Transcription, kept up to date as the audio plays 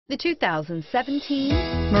The 2017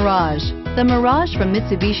 Mirage. The Mirage from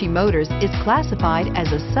Mitsubishi Motors is classified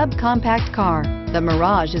as a subcompact car. The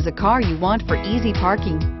Mirage is a car you want for easy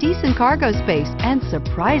parking, decent cargo space, and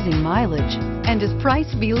surprising mileage, and is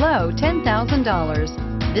priced below $10,000.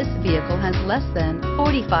 This vehicle has less than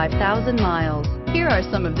 45,000 miles. Here are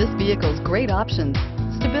some of this vehicle's great options: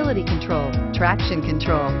 stability control, traction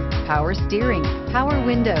control, power steering, power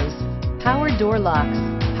windows, power door locks,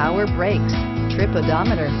 power brakes, trip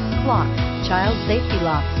odometer, clock, child safety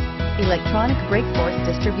locks, electronic brake force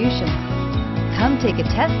distribution. Come take a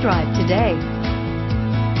test drive today.